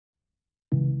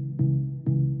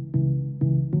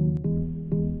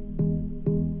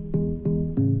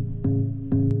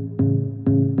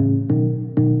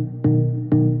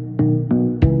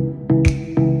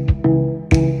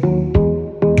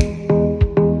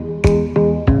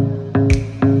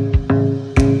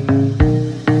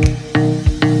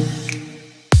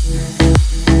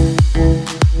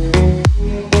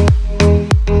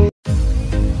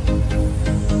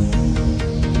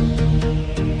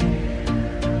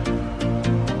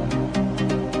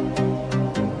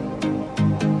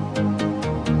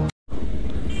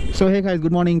So hey guys,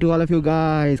 good morning to all of you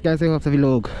guys. कैसे हो आप सभी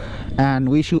लोग? And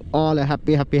wish you all a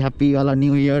happy वाला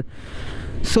न्यू ईयर।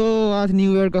 सो आज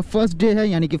न्यू ईयर का फर्स्ट डे है,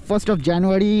 यानी कि 1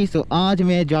 जनवरी। सो आज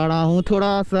मैं जा रहा हूँ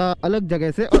थोड़ा सा अलग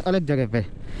जगह से और अलग जगह पे।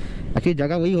 एक्चुअली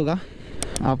जगह वही होगा,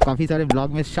 आप काफ़ी सारे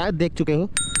ब्लॉग में शायद देख चुके हो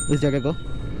इस जगह को।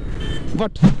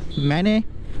 बट मैंने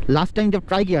लास्ट टाइम जब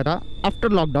ट्राई किया था आफ्टर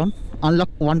लॉकडाउन अनलॉक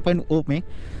 1.0 में,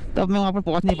 तब मैं वहाँ पर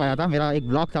पहुँच नहीं पाया था। मेरा एक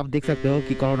ब्लॉग आप देख सकते हो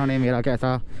कि कोरोना ने मेरा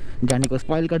कैसा जर्नी को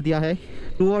स्पॉइल कर दिया है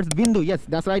टूवर्ड्स बिंदु। यस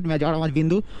दैट्स राइट, मैं जा रहा हूँ आज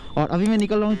बिंदु। और अभी मैं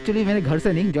निकल रहा हूँ एक्चुअली मेरे घर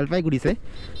से नहीं, जलपाईगुड़ी से।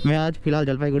 मैं आज फ़िलहाल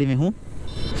जलपाईगुड़ी में हूँ।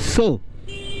 सो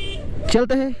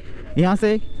चलते हैं यहाँ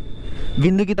से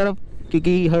बिंदु की तरफ,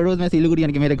 क्योंकि हर रोज़ मैं सिलीगुड़ी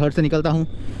यानी कि मेरे घर से निकलता हूँ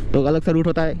तो अलग सा रूट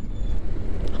होता है।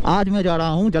 आज मैं जा रहा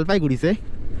हूँ जलपाईगुड़ी से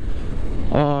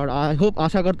और आई होप,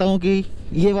 आशा करता हूँ कि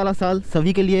ये वाला साल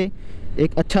सभी के लिए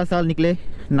एक अच्छा साल निकले,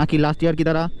 ना कि लास्ट ईयर की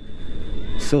तरह।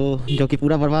 जो कि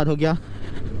पूरा बर्बाद हो गया।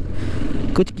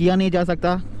 कुछ किया नहीं जा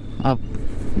सकता अब,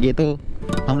 ये तो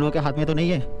हम लोगों के हाथ में तो नहीं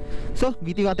है।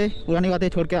 बीती बातें, पुरानी बातें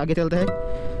छोड़ के आगे चलते हैं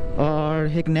और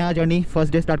एक नया जर्नी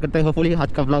फर्स्ट डे स्टार्ट करते हैं। होपफुली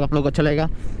आज का व्लॉग आप लोगों को अच्छा लगेगा।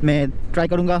 मैं ट्राई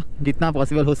करूँगा जितना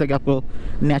पॉसिबल हो सके आपको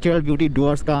नेचुरल ब्यूटी,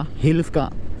 डूअर्स का, हिल्स का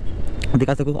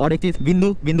दिखा सकूँ। और एक चीज़,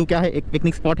 बिंदु क्या है, एक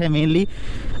पिकनिक स्पॉट है mainly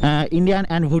Indian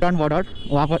and Bhutan border.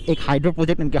 वहाँ पर एक हाइड्रो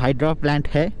प्रोजेक्ट, इनके हाइड्रो प्लांट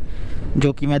है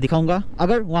जो कि मैं दिखाऊंगा।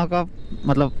 अगर वहाँ का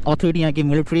मतलब अथॉरिटी यहाँ की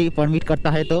मिलिट्री परमिट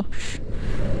करता है तो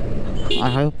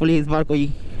होपफुली इस बार कोई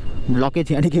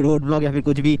ब्लॉकेज यानी कि रोड ब्लॉक या फिर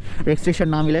कुछ भी रेस्ट्रिक्शन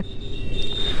ना मिले।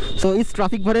 इस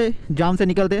ट्रैफिक भरे जाम से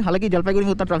निकलते, हालांकि जलपाईगुड़ी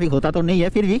में उतना ट्रैफिक होता तो नहीं है,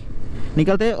 फिर भी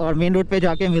निकलते और मेन रोड पे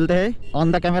जाके मिलते हैं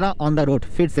on the camera on the road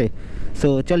फिर से।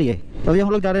 चलिए, तो अभी हम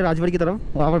लोग जा रहे हैं राजबाड़ी की तरफ।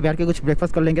 वहाँ पर बैठ के कुछ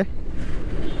ब्रेकफास्ट कर लेंगे।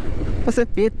 बस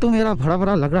पेट तो मेरा भरा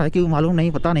भरा लग रहा है, कि मालूम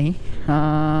नहीं, पता नहीं।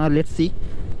 Let's see.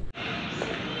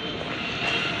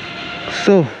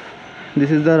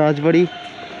 This is the Rajbari.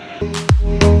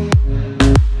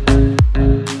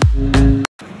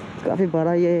 काफ़ी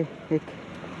बड़ा ये एक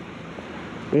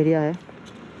एरिया है।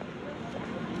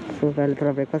 पहले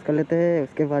थोड़ा ब्रेकफास्ट कर लेते हैं,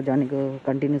 उसके बाद जाने को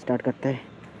कंटिन्यू स्टार्ट करते हैं।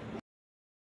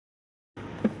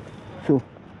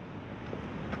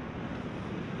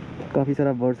 काफ़ी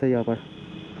सारा बर्ड्स है यहाँ पर,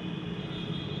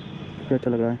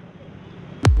 अच्छा लग रहा है।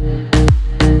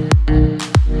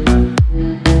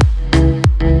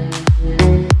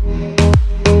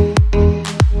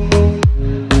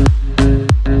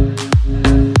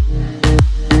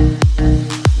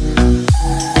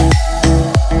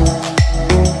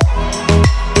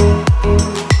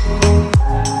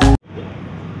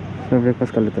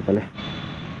 ब्रेकफास्ट कर लेते पहले।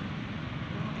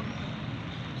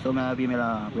 मैं अभी मेरा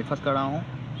ब्रेकफास्ट कर रहा हूँ,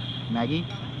 मैगी।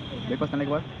 ब्रेकफास्ट करने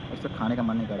के बाद उससे खाने का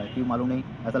मन नहीं कर रहा है, क्यों मालूम नहीं।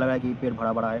 ऐसा लग रहा है कि पेट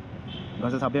भरा भरा है, घर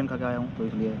से साबुन खा के आया हूँ तो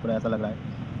इसलिए थोड़ा ऐसा लग रहा है।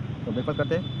 तो ब्रेकफास्ट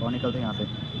करते और निकलते हैं यहाँ से।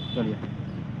 चलिए।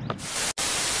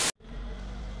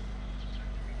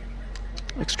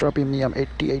 Extra premium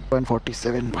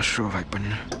 88.47 mushroom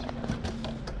वाइपन।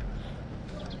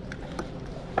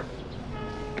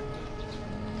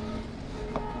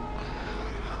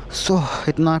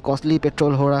 इतना कॉस्टली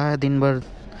पेट्रोल हो रहा है दिन भर,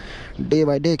 डे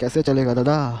बाय डे कैसे चलेगा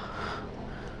दादा।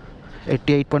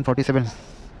 88.47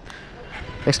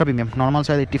 एक्स्ट्रा प्रीमियम, नॉर्मल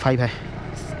शायद 85 है।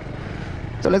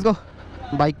 तो लेट्स गो।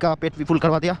 बाइक का पेट भी फुल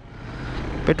करवा दिया,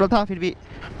 पेट्रोल था फिर भी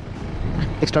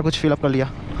एक्स्ट्रा कुछ फिल अप कर लिया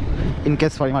in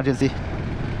case for emergency.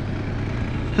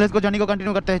 Let's go, journey को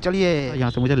कंटिन्यू करते हैं। चलिए,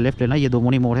 यहाँ से मुझे लेफ्ट लेना है, ये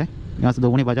दोमोनी मोड़ है, यहाँ से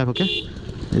दोमोनी बाजार होके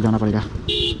ये जाना पड़ेगा।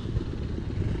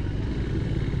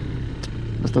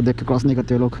 बस तो देख के क्रॉस नहीं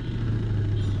करते लोग।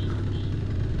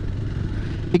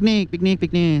 पिकनिक पिकनिक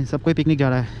पिकनिक, सब कोई पिकनिक जा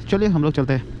रहा है। चलिए हम लोग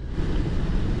चलते हैं।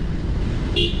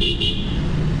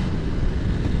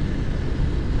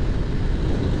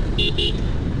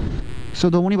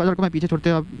 दोमोनी बाजार को मैं पीछे छोड़ते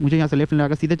हैं। अब मुझे यहाँ से लेफ्ट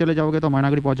लेकर सीधे चले जाओगे तो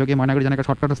मैनागुड़ी पहुँच जाओगे। मैनागुड़ी जाने का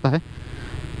शॉर्टकट रास्ता है,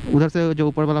 उधर से जो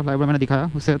ऊपर वाला फ्लाईओवर मैंने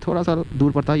दिखाया उससे थोड़ा सा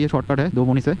दूर पड़ता है, ये शॉर्टकट है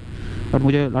दोमोनी से। और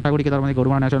मुझे लाटागुड़ी की तरफ मुझे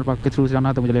गोरुमारा नेशनल पार्क के थ्रू से जाना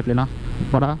है, तो मुझे लेफ्ट लेना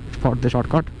पड़ा फॉर द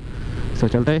शॉर्टकट।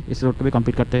 चलते हैं, इस रोड को भी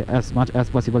कंप्लीट करते हैं एज मच एज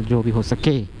पॉसिबल जो भी हो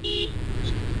सके।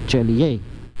 चलिए,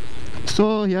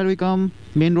 here we come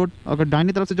main road. अगर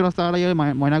दाहिनी तरफ से जो रास्ता आ रहा है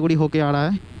मैनागुड़ी होके आ रहा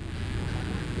है,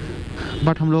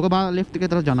 बट हम लोगों को बाहर लेफ्ट की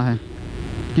तरफ जाना है,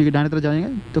 क्योंकि दाहिनी तरफ जाएंगे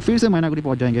तो फिर से मैनागुड़ी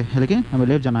पहुंच जाएंगे, लेकिन हमें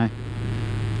लेफ्ट जाना है।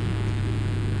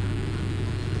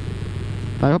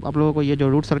 आई होप आप लोगों को ये जो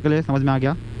रूट सर्कल है समझ में आ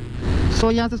गया।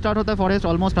 यहाँ से स्टार्ट होता है फॉरेस्ट,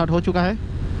 ऑलमोस्ट स्टार्ट हो चुका है।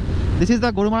 This is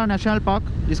the Gorumara national park,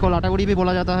 जिसको लाटागुड़ी भी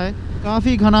बोला जाता है।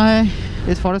 काफ़ी घना है,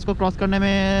 इस फॉरेस्ट को क्रॉस करने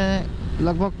में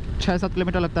लगभग 6-7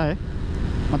 किलोमीटर लगता है,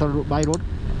 मतलब बाई रोड।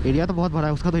 एरिया तो बहुत बड़ा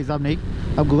है, उसका तो हिसाब नहीं,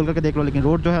 अब गूगल करके देख लो। लेकिन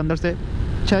रोड जो है अंदर से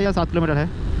 6 या 7 किलोमीटर है।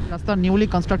 रास्ता न्यूली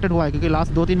कंस्ट्रक्टेड हुआ है, क्योंकि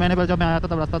लास्ट 2-3 महीने पहले जब मैं आया था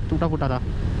तब रास्ता टूटा फूटा था।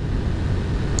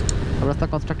 अब रास्ता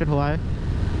कंस्ट्रक्टेड हुआ है।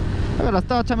 अगर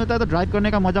रास्ता अच्छा मिलता है तो ड्राइव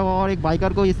करने का मज़ा, और एक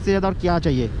बाइकर को इससे ज़्यादा और क्या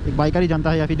चाहिए। एक बाइकर ही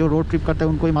जानता है, या फिर जो रोड ट्रिप करते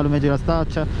हैं उनको ही मालूम है जो रास्ता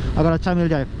अच्छा अगर अच्छा मिल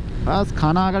जाए, बस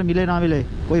खाना अगर मिले ना मिले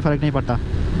कोई फ़र्क नहीं पड़ता,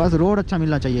 बस रोड अच्छा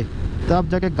मिलना चाहिए, तब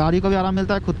जाके गाड़ी को भी आराम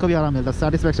मिलता है, खुद को भी आराम मिलता है,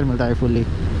 सेटिस्फेक्शन मिलता है फुल्ली।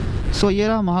 सो ये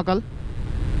रहा महाकाल।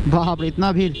 बाप रे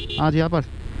इतना भीड़ आज यहाँ पर।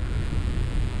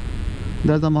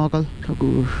 That's the Mahakal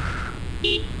Thakur.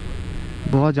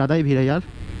 बहुत ज़्यादा ही भीड़ है यार,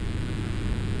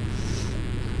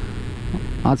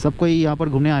 आज सब कोई यहाँ पर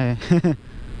घूमने आए हैं।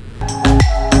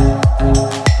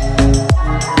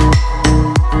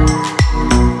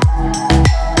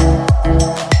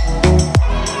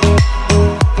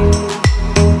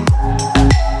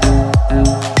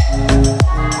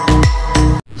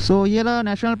 सो ये रहा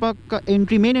नेशनल पार्क का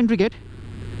entry, main entry gate,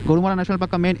 Gorumara national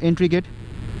park का main entry gate,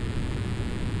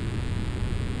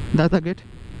 that's the gate.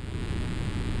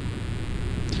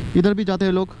 इधर भी जाते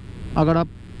हैं लोग, अगर आप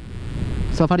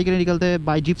सफारी के लिए निकलते हैं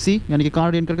बाई जिप्सी यानी कि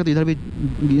कार रेंट करके, तो इधर भी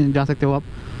जा सकते हो आप।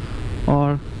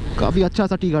 और काफ़ी अच्छा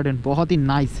सा टी गार्डन, बहुत ही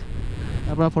नाइस,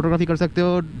 यहाँ पर आप फोटोग्राफी कर सकते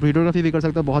हो, वीडियोग्राफी भी कर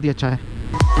सकते हो, बहुत ही अच्छा है।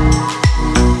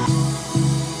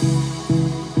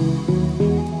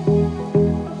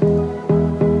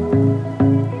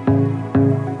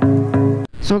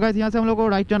 सो गाइस यहाँ से हम लोग को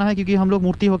राइट जाना है, क्योंकि हम लोग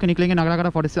मूर्ति होकर निकलेंगे नागरागढ़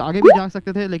फॉरेस्ट से। आगे भी जा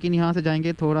सकते थे लेकिन यहाँ से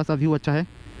जाएंगे, थोड़ा सा व्यू अच्छा है।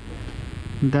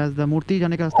 दैट्स द मूर्ति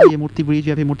जाने का रास्ता, ये मूर्ति ब्रिज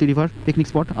या फिर मूर्ति रिवर पिकनिक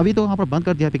स्पॉट। अभी तो वहाँ पर बंद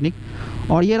कर दिया है पिकनिक।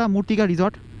 और ये रहा मूर्ति का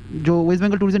रिजॉर्ट, जो वेस्ट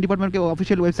बंगाल टूरिज्म डिपार्टमेंट के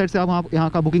ऑफिशियल वेबसाइट से आप वहाँ यहाँ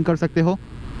का बुकिंग कर सकते हो।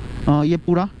 ये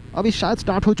पूरा अभी शायद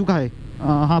स्टार्ट हो चुका है,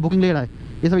 हाँ बुकिंग ले रहा है।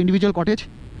 ये सब इंडिविजुअल कॉटेज,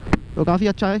 तो काफ़ी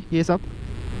अच्छा है ये सब।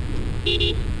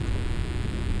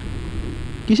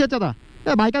 किसे अच्छा था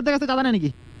बाइक का से ज़्यादा नहीं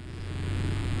की।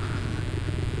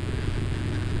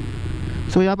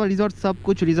 सो यहाँ पर रिजॉर्ट, सब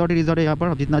कुछ रिजॉर्ट ही रिजॉर्ट है यहाँ पर।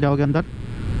 अब जितना जाओगे अंदर,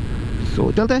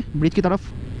 सो चलते हैं ब्रिज की तरफ,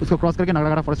 उसको क्रॉस करके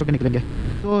नागरागढ़ फॉरेस्ट होकर निकलेंगे।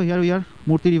 तो here we are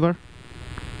Murthy river,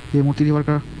 ये मूर्ति रिवर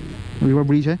का रिवर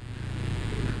ब्रिज है।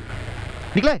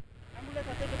 निकले?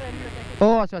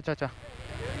 ओह अच्छा अच्छा अच्छा।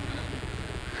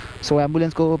 सो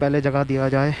एम्बुलेंस को पहले जगह दिया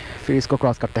जाए, फिर इसको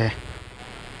क्रॉस करते हैं।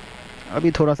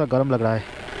 अभी थोड़ा सा गर्म लग रहा है।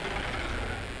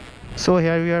 So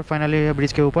here we are finally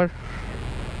bridge के ऊपर।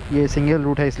 ये सिंगल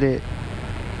रूट है, इसलिए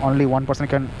ओनली 1 person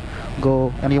कैन गो,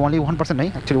 यानी ओनली 1 person नहीं,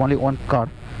 actually only 1 car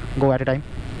go at A time.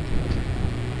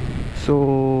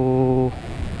 सो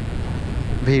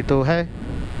भीड़ तो है,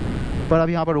 पर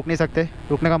अभी यहाँ पर रुक नहीं सकते,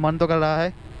 रुकने का मन तो कर रहा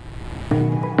है।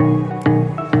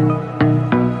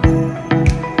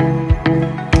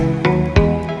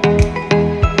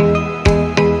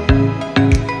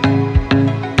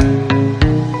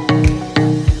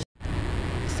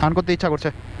 স্নান করতে ইচ্ছা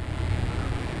করছে,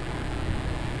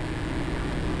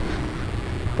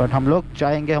 बट हम लोग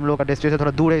जाएंगे, हम लोग का डेस्टिनेशन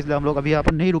थोड़ा दूर है, इसलिए हम लोग अभी यहाँ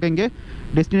पर नहीं रुकेंगे,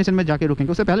 डेस्टिनेशन में जाके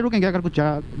रुकेंगे। उससे पहले रुकेंगे अगर कुछ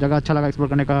जगह अच्छा लगा, एक्सप्लोर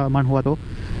करने का मन हुआ तो।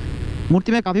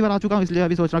 मूर्ति में काफ़ी बार आ चुका हूँ, इसलिए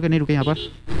अभी सोच रहा हूँ कि नहीं रुके यहाँ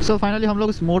पर। सो फाइनली हम लोग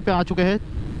इस मोड़ पे आ चुके हैं।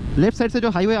 लेफ्ट साइड से जो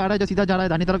हाईवे आ रहा है, जो सीधा जा रहा है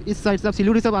दाहिनी तरफ, इस साइड से आप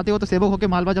सिलीगुड़ी सब आते हो तो सेवक होकर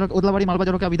मालबाजार, उदलाबाड़ी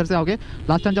मालबाजार होकर आप इधर से आओगे।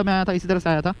 लास्ट टाइम जब मैं आया था इसी तरह से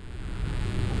आया था,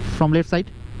 फ्रॉम लेफ्ट साइड।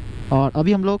 और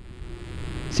अभी हम लोग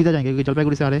सीधा जाएंगे क्योंकि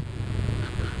जलपाईगुड़ी से आ रहे।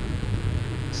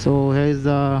 सो है इज़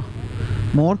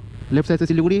मोड़, लेफ्ट साइड से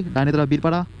सिलीगुड़ी, दाहिने तरफ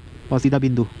बीरपाड़ा और सीधा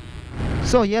बिंदु।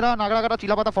 सो ये रहा नागरागढ़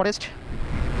Chilapata forest.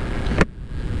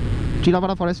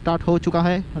 Chilapata forest start हो चुका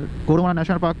है। गोरुमारा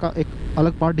नेशनल पार्क का एक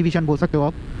अलग पार्ट डिवीजन बोल सकते हो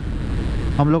आप।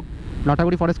 हम लोग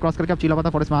लाटागुड़ी फॉरेस्ट क्रॉस करके अब चिलापाता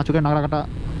फॉरेस्ट में आ चुके हैं।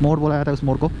 नागरागढ़ मोड़ बोला जाता है उस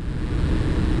मोड़ को।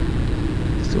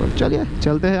 सो चलिए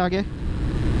चलते हैं आगे।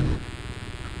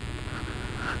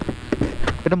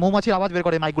 এটা মৌমাছির আওয়াজ বের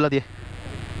করে মাইকগুলো দিয়ে,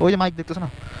 ওই যে মাইক দেখতেছ না,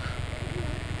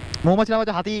 মৌমাছির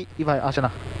আওয়াজে হাতি ভাই আসে না।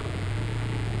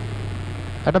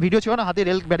 একটা ভিডিও ছিল না, হাতি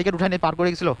রেল ব্যারিকেড উঠায় নিয়ে পার করে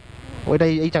গেছিলো,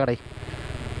 ওইটাই এই জায়গাটাই।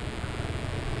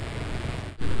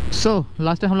 सो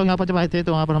लास्ट टाइम हम लोग यहाँ पर जब आए थे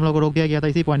तो वहाँ पर हम लोग को रोक दिया गया था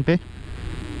इसी पॉइंट पे।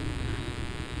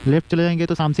 लेफ्ट चले जाएंगे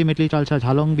तो सामसी, मेटली, चालसा,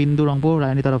 झालोंग, बिंदु, रंगपुर,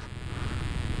 रायनी तरफ।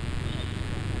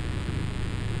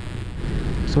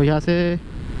 सो यहाँ से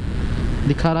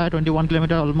दिखा रहा है 21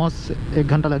 किलोमीटर, ऑलमोस्ट 1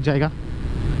 घंटा लग जाएगा।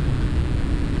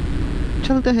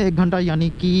 चलते हैं 1 घंटा, यानी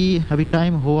कि अभी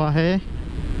टाइम हुआ है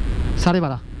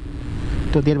 12:30,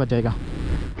 तो देर बच जाएगा।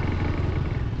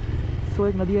 सो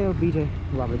एक नदी है और ब्रिज है,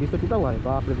 बाप रे ब्रिज तो टूटा हुआ है,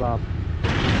 बाप रे बाप।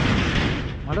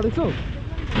 माटा देखो,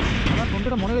 আমার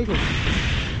ফোনটা মনে রাখো,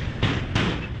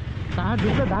 টায়ার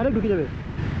ঢুকলে ডাইরেক্ট ঢুকে যাবে।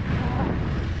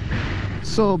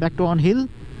 So back to on hill.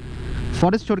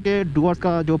 Forest छोड़ के डुअर्स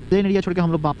का जो प्लेन एरिया छोड़ के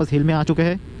हम लोग वापस हिल में आ चुके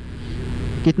हैं।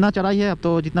 कितना चढ़ाई है अब तो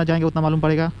जितना जाएंगे उतना मालूम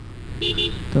पड़ेगा।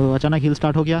 तो अचानक हिल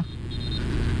स्टार्ट हो गया।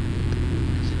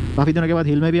 काफ़ी दिनों के बाद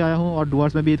हिल में भी आया हूँ और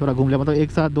डुअर्स में भी थोड़ा घूम लिया, मतलब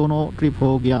एक साथ दोनों ट्रिप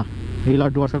हो गया, हिल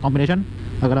और डुअर्स का कॉम्बिनेशन।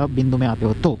 अगर आप बिंदु में आते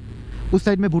हो तो उस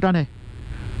साइड में भूटान है,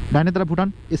 दाहिने तरफ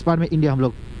भूटान, इस पार में इंडिया हम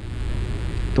लोग।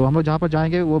 तो हम लोग जहाँ पर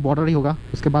जाएंगे वो बॉर्डर ही होगा,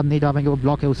 उसके बाद नहीं जा पाएंगे, वो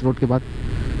ब्लॉक है उस रोड के बाद।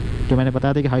 तो मैंने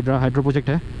बताया था कि हाइड्रो प्रोजेक्ट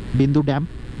है, बिंदु डैम।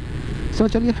 सो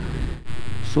चलिए,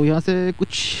 सो यहाँ से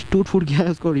कुछ टूट फूट गया है,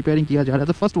 उसको रिपेयरिंग किया जा रहा है।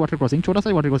 तो फर्स्ट वाटर क्रॉसिंग, छोटा सा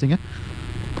वाटर क्रॉसिंग है,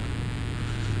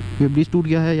 ये ब्रिज टूट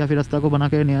गया है या फिर रास्ता को बना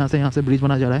के यहाँ से ब्रिज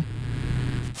बना जा रहा है।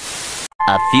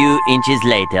 A few inches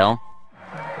later.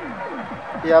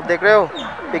 ये आप देख रहे हो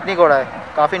पिकनिक हो रहा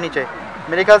है काफ़ी नीचे,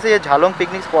 मेरे ख्याल से ये झालोंग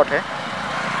पिकनिक स्पॉट है।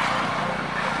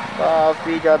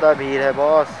 काफ़ी ज़्यादा भीड़ है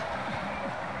बॉस।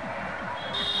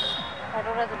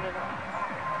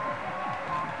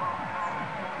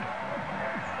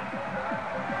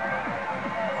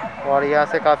 और यहाँ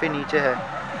से काफ़ी नीचे है।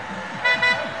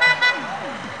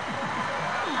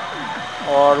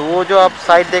 और वो जो आप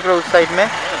साइड देख रहे हो, उस साइड में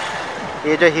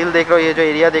ये जो हिल देख रहे हो, ये जो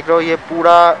एरिया देख रहे हो, ये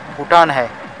पूरा भूटान है।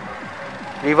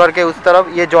 रिवर के उस तरफ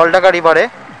ये जोल्डा का रिवर है,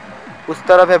 उस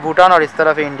तरफ है भूटान और इस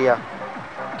तरफ है इंडिया।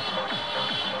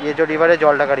 ये जो रिवर है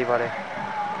जोल्डा का रिवर है,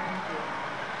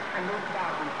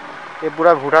 ये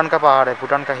पूरा भूटान का पहाड़ है,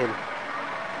 भूटान का हिल।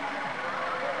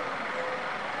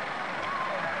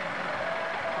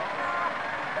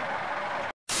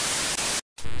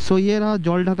 सो ये रहा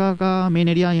जोल्डा का मेन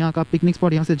एरिया, यहाँ का पिकनिक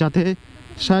स्पॉट। यहाँ से जाते हैं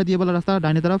शायद ये वाला रास्ता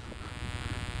दाहिने तरफ,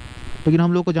 लेकिन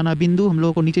हम लोग को जाना है बिंदु। हम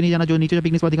लोग को नीचे नहीं जाना, जो नीचे जो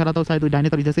पिकनिक स्पॉट दिखा रहा था शायद दाहिने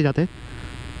तरफ इधर से जाते हैं।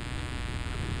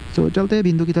 सो चलते हैं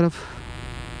बिंदु की तरफ।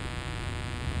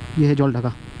 ये है जोल्डा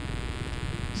का,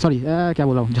 सॉरी क्या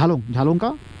बोल रहा हूँ, झालोंग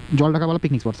का जोल्डा का वाला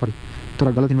पिकनिक स्पॉट। सॉरी,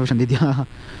 थोड़ा गलत इन्फॉर्मेशन दे दिया।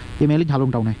 ये मेनली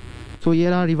झालोंग टाउन है। सो ये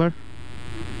रहा रिवर,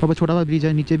 और छोटा सा ब्रिज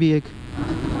है, नीचे भी एक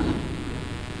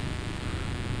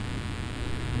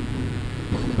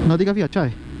नदी काफ़ी अच्छा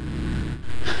है।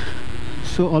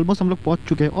 सो ऑलमोस्ट हम लोग पहुँच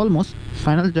चुके हैं, ऑलमोस्ट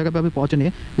फाइनल जगह पे अभी पहुँचे नहीं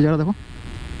है। ये जगह देखो।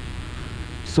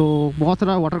 सो बहुत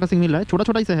सारा वाटर क्रॉसिंग मिल रहा है, छोटा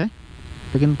छोटा ही से है,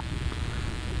 लेकिन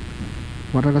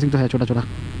वाटर क्रॉसिंग तो है छोटा छोटा,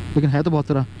 लेकिन है तो बहुत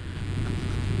सारा।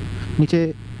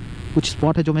 नीचे कुछ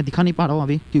स्पॉट है जो मैं दिखा नहीं पा रहा हूँ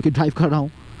अभी, क्योंकि ड्राइव कर रहा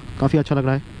हूँ। काफ़ी अच्छा लग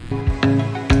रहा है।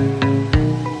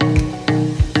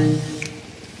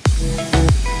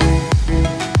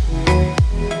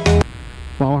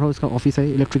 पावर हाउस का ऑफिस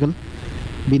है, इलेक्ट्रिकल,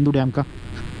 बिंदु डैम का।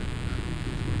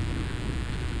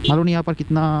 मालूम नहीं यहाँ पर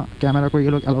कितना कैमरा को ये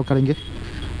लोग अलाउ करेंगे।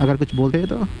 अगर कुछ बोलते हैं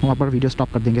तो वहाँ पर वीडियो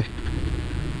स्टॉप कर देंगे।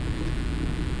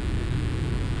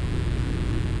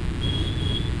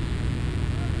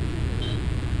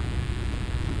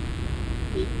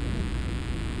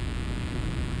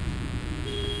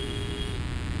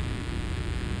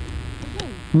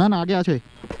 ना ना आगे আছে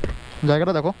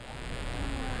জায়গাটা দেখো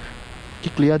কি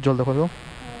ক্লিয়ার জল দেখো তো।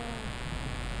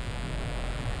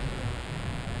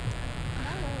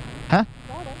 হ্যাঁ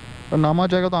नामा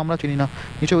जाएगा तो আমরা চিনি না,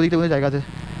 नीचे ওদিকে ওদিকে জায়গা আছে।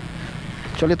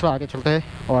 चलिए थोड़ा आगे चलते हैं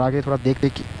और आगे थोड़ा देख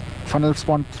कि फाइनल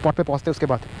स्पॉट पे पहुंचते हैं, उसके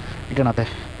बाद रिटर्न आते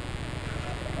हैं।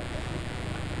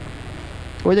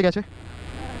 ওই যে গেছে,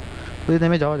 ওই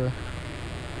নেমে যাওয়া যাবে।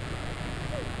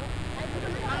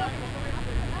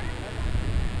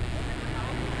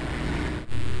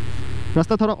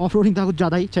 रास्ता थोड़ा ऑफ रोडिंग था, कुछ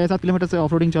ज़्यादा ही 6-7 किलोमीटर से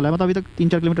ऑफ रोडिंग चला है, मतलब अभी तक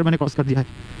 3-4 किलोमीटर मैंने क्रॉस कर दिया है।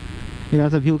 ये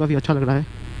ऐसा व्यू काफ़ी अच्छा लग रहा है,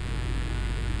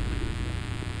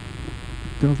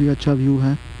 काफ़ी अच्छा व्यू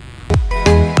है।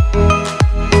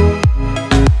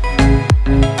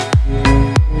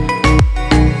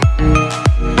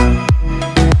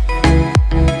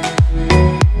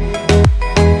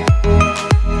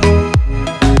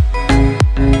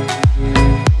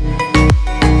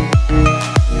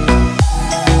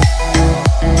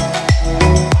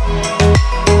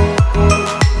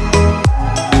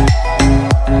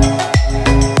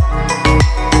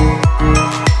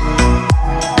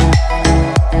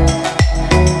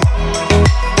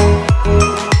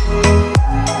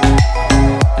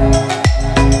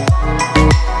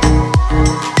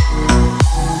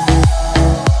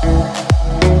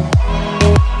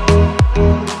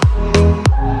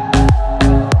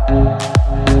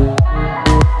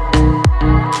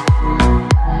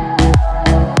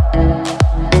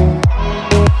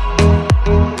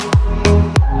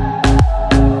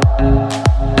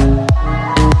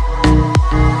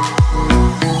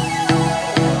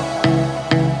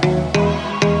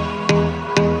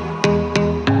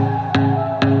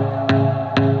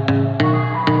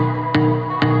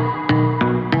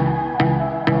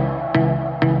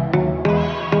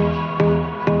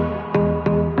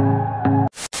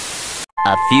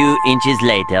 A few inches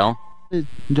later.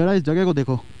 जरा इस जगह को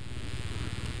देखो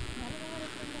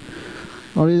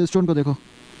और ये रेस्टोरेंट को देखो,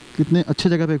 कितने अच्छे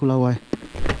जगह पे खुला हुआ है।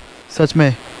 सच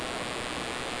में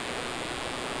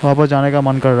वहाँ पर जाने का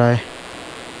मन कर रहा है।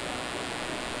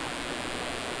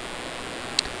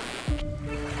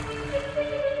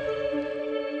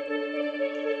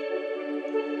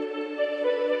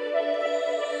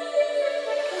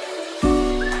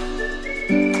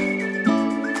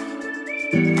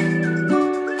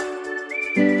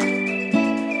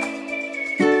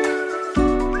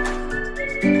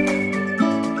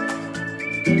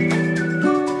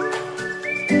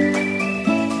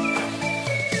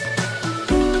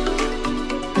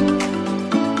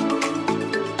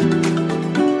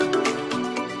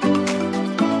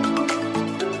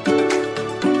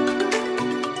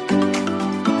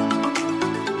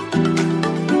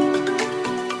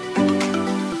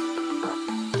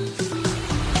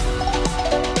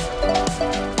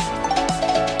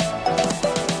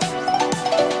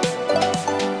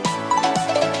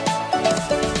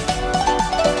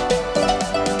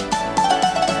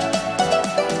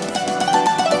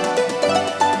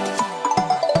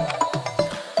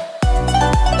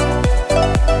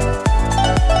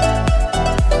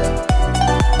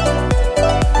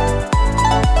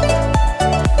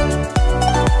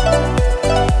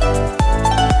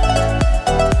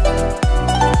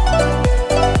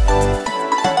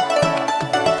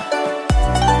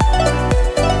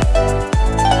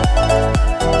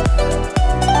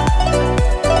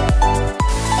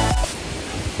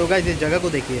 गाइस इस जगह को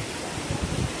देखिए,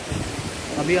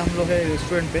 अभी हम लोग है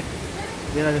रेस्टोरेंट पे।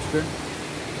 ये रहा रेस्टोरेंट,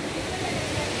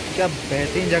 क्या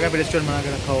बेहतरीन जगह पे रेस्टोरेंट बना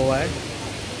के रखा हुआ है।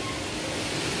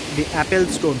 द एप्पल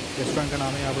स्टोन रेस्टोरेंट का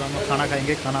नाम है। यहाँ पर हम लोग खाना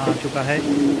खाएंगे। खाना आ चुका है,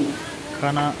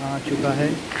 खाना आ चुका है।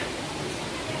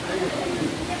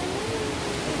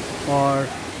 और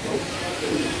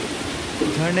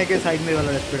झरने के साइड में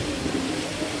वाला रेस्टोरेंट,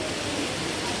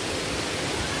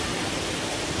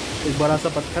 एक बड़ा सा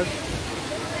पत्थर,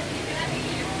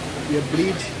 ये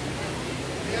ब्रिज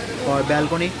और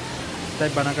बैल्कनी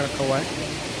टाइप बना कर रखा हुआ है।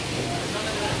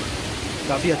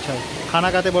 काफ़ी अच्छा है।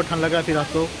 खाना खाते बहुत ठंड लग रहा है, फिर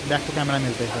आपको बैक टू कैमरा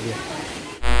मिलते हैं अभी।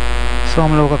 सो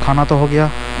हम लोगों का खाना तो हो गया।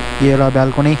 ये रहा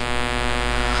बैल्कनी।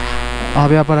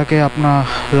 आप यहाँ पर आके अपना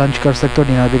लंच कर सकते हो,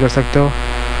 डिनर भी कर सकते हो।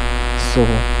 सो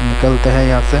निकलते हैं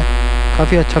यहाँ से।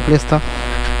 काफ़ी अच्छा प्लेस था।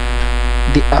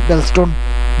 The Apple stone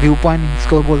view point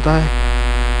इसको बोलता है।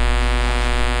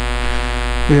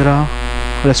 ये रहा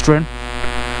रेस्टोरेंट।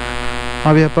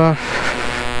 अब यहाँ पर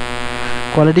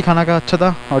क्वालिटी खाना का अच्छा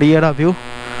था। और ये रहा व्यू,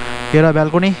 ये रहा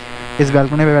बैल्कनी। इस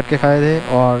बैल्कनी पे बैठ के खाए थे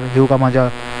और व्यू का मज़ा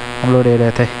हम लोग ले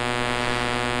रहे थे।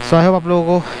 सो आई होप आप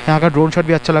लोगों को यहाँ का ड्रोन शॉट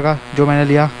भी अच्छा लगा जो मैंने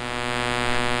लिया।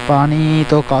 पानी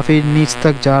तो काफ़ी नीचे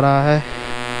तक जा रहा है,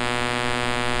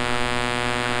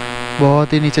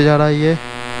 बहुत ही नीचे जा रहा है ये।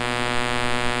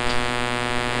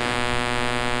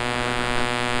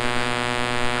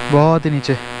 बहुत ही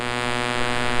नीचे,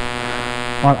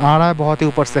 और आ रहा है बहुत ही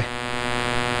ऊपर से।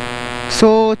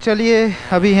 सो चलिए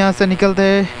अभी यहाँ से निकलते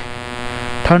हैं।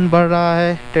 ठंड बढ़ रहा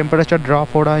है, टेम्परेचर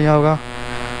ड्रॉप हो रहा है यहाँ होगा।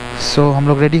 सो हम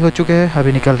लोग रेडी हो चुके हैं,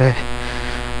 अभी निकल रहे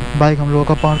हैं। बाइक हम लोगों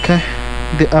का पार्क है।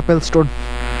 द एप्पल स्टोन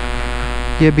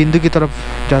ये बिंदु की तरफ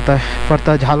जाता है,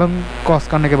 पड़ता है झालंग क्रॉस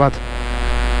करने के बाद।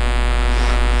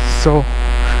 So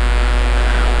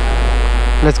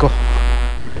let's go.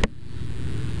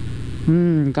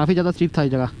 काफ़ी ज़्यादा स्ट्रीप था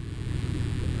इस जगह।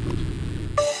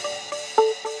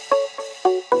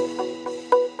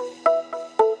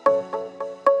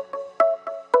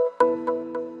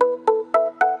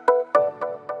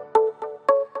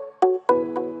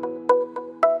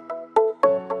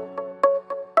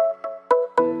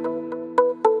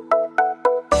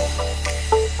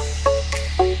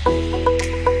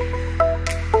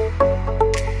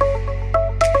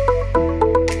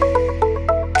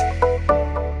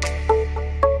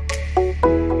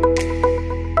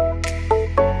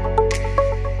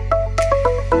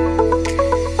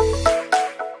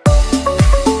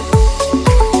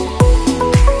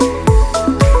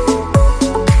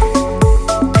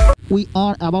 We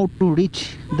are about to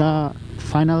reach the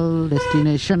final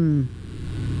destination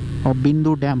of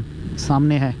BINDU Dam.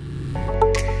 सामने है।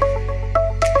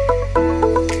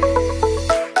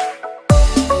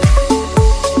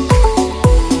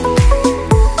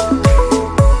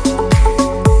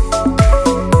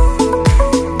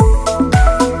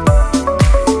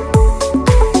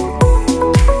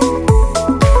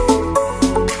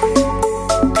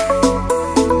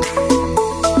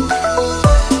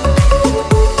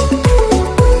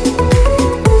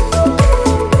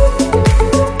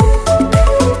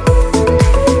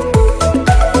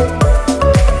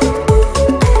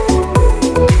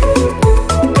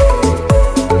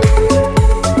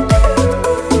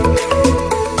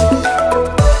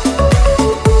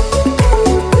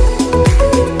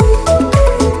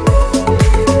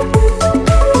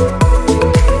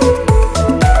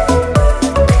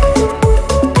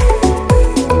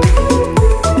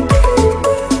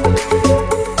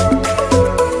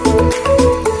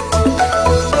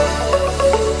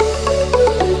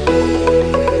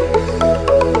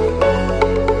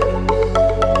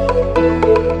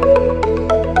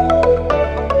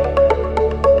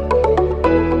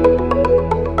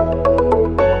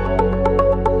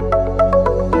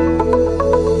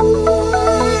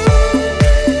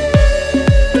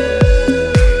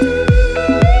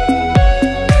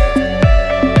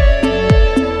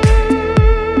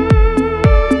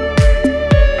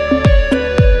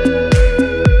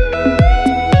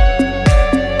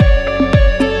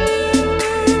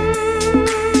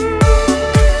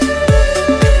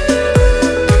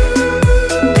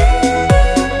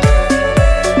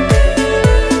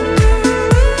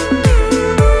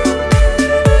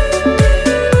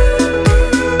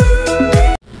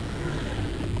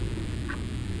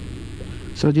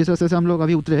 सो जिस रास्ते से हम लोग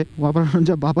अभी उतरे वहाँ पर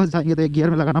जब वापस जाएंगे तो एक गियर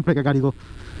में लगाना पड़ेगा गाड़ी को,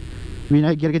 बिना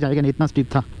एक गियर के जाएगा नहीं, इतना स्टीप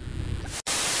था।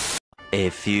 A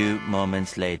few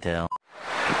moments later.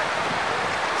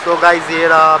 So guys ये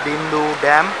रहा बिंदु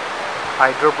डैम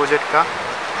हाइड्रो प्रोजेक्ट का,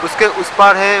 उसके उस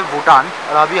पार है भूटान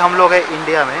और अभी हम लोग है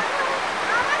इंडिया में।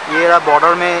 ये रहा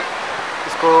बॉर्डर में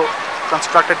इसको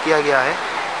कंस्ट्रक्टेड किया गया है।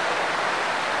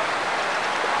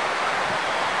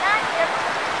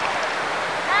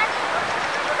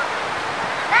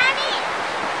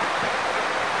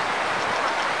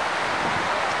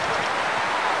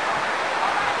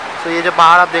 तो ये जो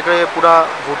पहाड़ आप देख रहे हैं पूरा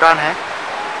भूटान है।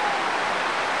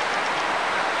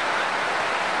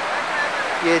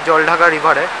 ये जलढाका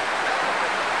रिवर है।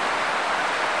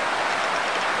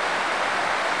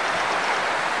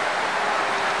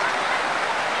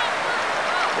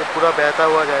 ये पूरा बहता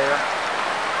हुआ जाएगा।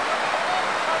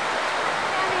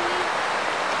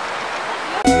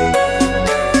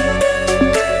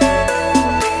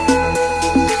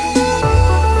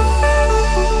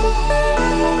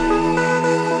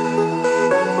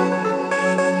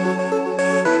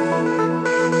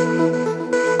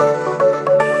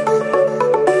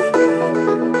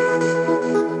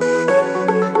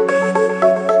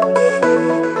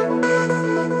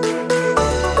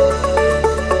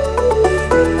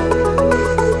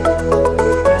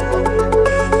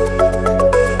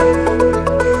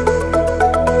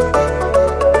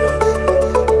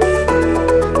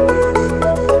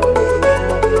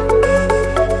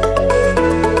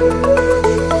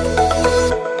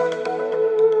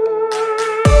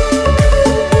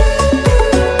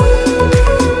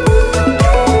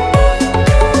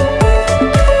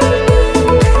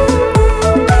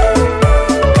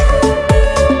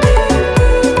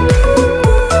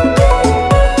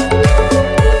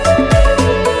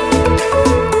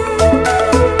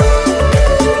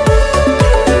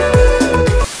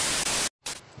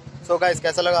 तो गाइस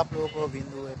कैसा लगा आप लोगों को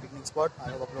बिंदु पिकनिक स्पॉट?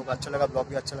 आई होप आप लोगों को अच्छा लगा, ब्लॉग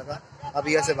भी अच्छा लगा। अब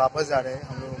यहाँ से वापस जा रहे हैं।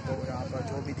 हम लोगों को यहाँ पर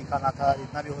जो भी दिखाना था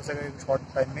जितना भी हो सके शॉर्ट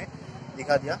टाइम में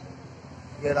दिखा दिया।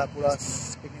 ये रहा पूरा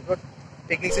पिकनिक स्पॉट।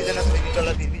 पिकनिक सीजन है तो पिकनिक चल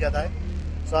रहा फिर भी ज़्यादा है।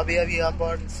 सो अभी यहाँ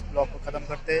पर इस ब्लॉग को ख़त्म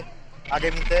करते,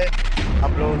 आगे मिलते हैं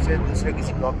आप लोगों से दूसरे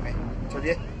किसी ब्लॉग में।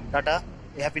 चलिए टाटा,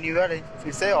 हैप्पी न्यू ईयर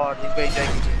फिर से, और दिन को एंजॉय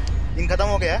कीजिए। दिन ख़त्म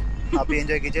हो गया है, आप भी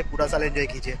एंजॉय कीजिए, पूरा साल एंजॉय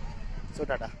कीजिए। सो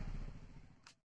टाटा।